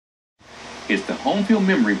It's the Home Field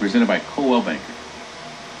Memory presented by Coldwell Banker.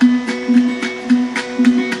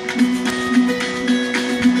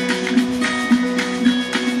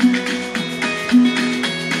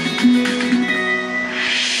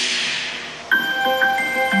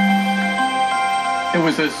 It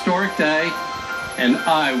was a historic day, and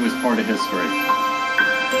I was part of history.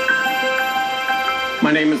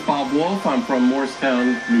 My name is Bob Wolf. I'm from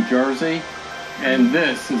Morristown, New Jersey, and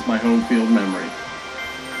this is my home field memory.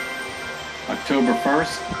 October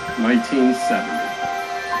 1st, 1970.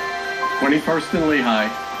 21st in Lehigh,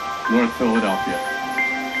 North Philadelphia.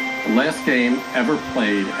 The last game ever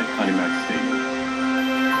played at Connie Mack Stadium.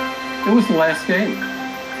 It was the last game,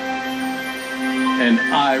 and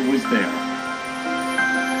I was there.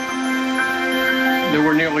 There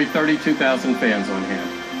were nearly 32,000 fans on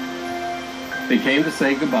hand. They came to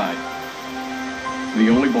say goodbye to the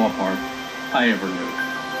only ballpark I ever knew.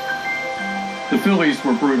 The Phillies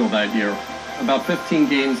were brutal that year. About 15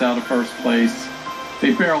 games out of first place,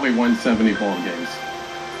 they barely won 70 ball games.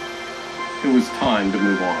 It was time to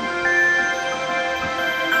move on.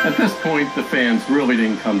 At this point, the fans really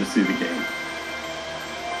didn't come to see the game.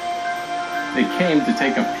 They came to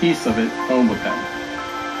take a piece of it home with them.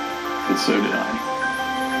 And so did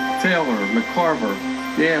I. Taylor, McCarver,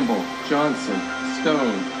 Gamble, Johnson,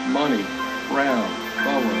 Stone, Money, Brown,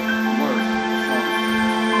 Bowen, Lurk.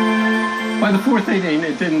 By the fourth inning,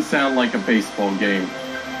 it didn't sound like a baseball game.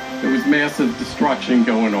 There was massive destruction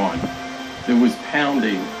going on. There was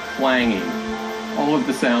pounding, clanging, all of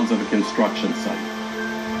the sounds of a construction site.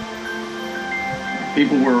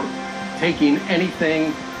 People were taking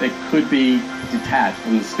anything that could be detached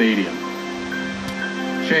from the stadium.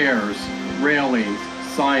 Chairs, railings,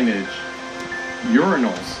 signage,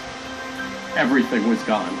 urinals, everything was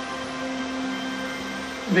gone.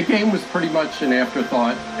 The game was pretty much an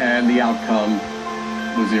afterthought, and the outcome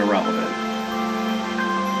was irrelevant.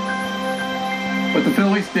 But the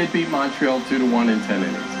Phillies did beat Montreal 2-1 in 10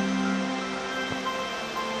 innings.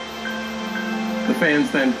 The fans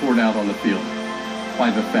then poured out on the field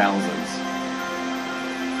by the thousands.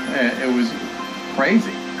 It was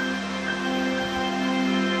crazy.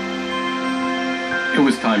 It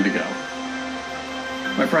was time to go.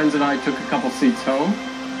 My friends and I took a couple seats home.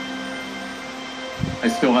 I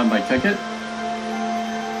still have my ticket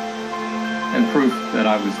and proof that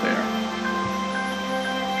I was there.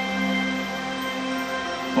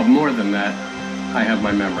 But more than that, I have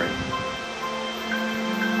my memory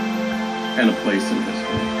and a place in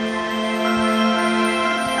history.